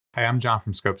Hey, I'm John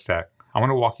from ScopeStack. I want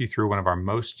to walk you through one of our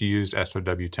most used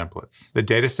SOW templates, the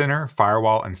Datacenter,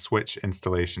 Firewall, and Switch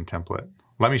Installation template.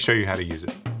 Let me show you how to use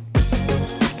it.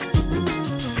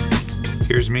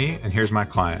 Here's me and here's my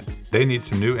client. They need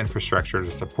some new infrastructure to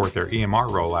support their EMR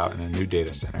rollout in a new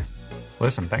data center.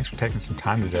 Listen, thanks for taking some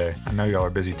time today. I know y'all are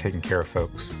busy taking care of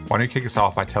folks. Why don't you kick us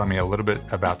off by telling me a little bit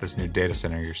about this new data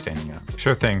center you're standing up?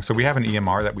 Sure thing. So we have an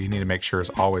EMR that we need to make sure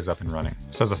is always up and running.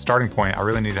 So as a starting point, I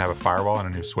really need to have a firewall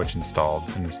and a new switch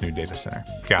installed in this new data center.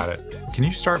 Got it. Can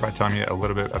you start by telling me a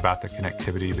little bit about the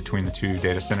connectivity between the two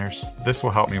data centers? This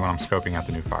will help me when I'm scoping out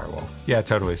the new firewall. Yeah,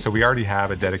 totally. So we already have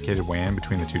a dedicated WAN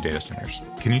between the two data centers.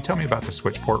 Can you tell me about the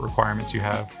switch port requirements you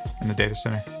have in the data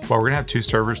center? Well, we're gonna have two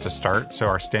servers to start, so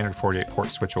our standard 48 port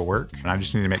switch will work, and I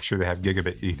just need to make sure they have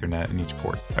gigabit Ethernet in each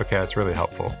port. Okay, that's really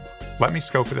helpful. Let me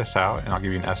scope this out and I'll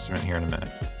give you an estimate here in a minute.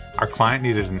 Our client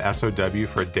needed an SOW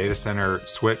for a data center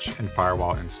switch and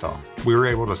firewall install. We were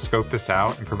able to scope this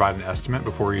out and provide an estimate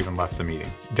before we even left the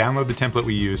meeting. Download the template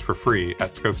we use for free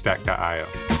at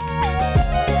scopestack.io.